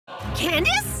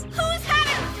Candace? Who's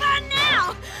having fun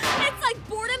now? It's like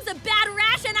boredom's a bad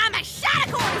rash and I'm a shot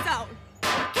of cortisone.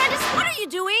 Candace, what are you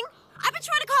doing? I've been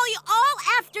trying to call you all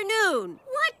afternoon.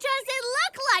 What does it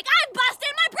look like? I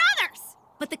busted my brothers.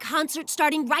 But the concert's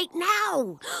starting right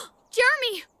now.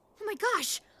 Jeremy! Oh my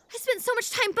gosh, I spent so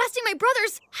much time busting my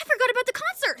brothers, I forgot about the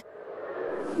concert.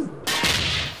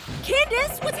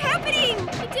 Candace, what's happening?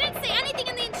 It didn't say anything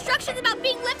in the instructions about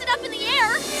being lifted up in the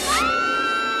air.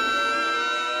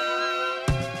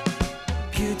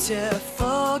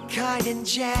 Beautiful, kind and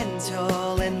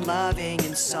gentle, and loving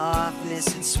and softness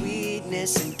and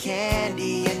sweetness and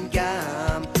candy and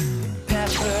gum.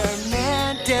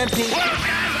 Peppermint and pink.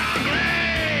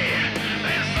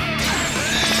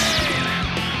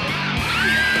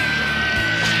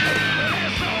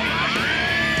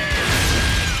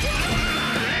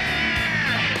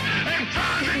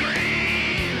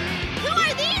 Who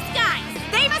are these guys?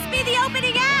 They must be the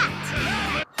opening act.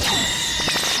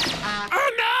 Oh,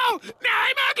 no! Now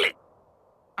I'm ugly!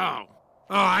 Oh,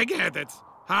 I get it.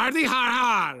 Hardy har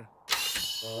har.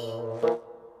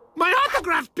 My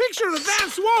autographed picture of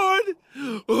Vance Ward!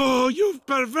 Oh, you've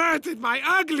perverted my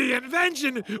ugly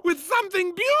invention with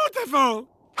something beautiful!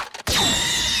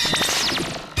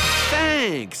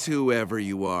 Thanks, whoever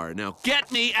you are. Now get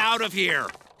me out of here!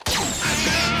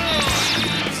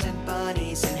 And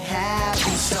bunnies and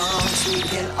happy songs we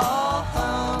can all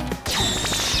hum.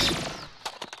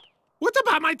 What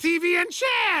about my TV and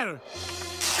chair?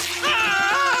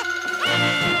 Ah!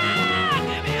 Ah!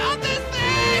 Get me off this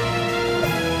thing!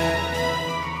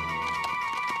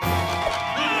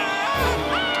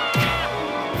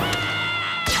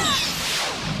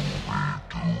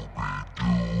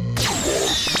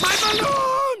 My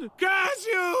balloon! Curse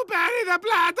you, Barry the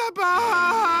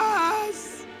Platypus!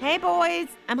 Hey, boys,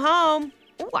 I'm home.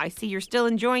 Oh, I see you're still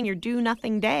enjoying your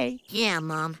do-nothing day. Yeah,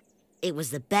 Mom. It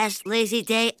was the best lazy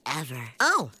day ever.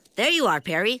 Oh, there you are,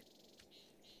 Perry.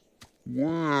 Where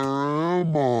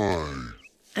am I?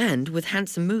 And with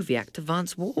handsome movie actor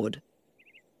Vance Ward.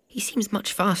 He seems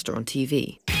much faster on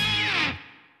TV.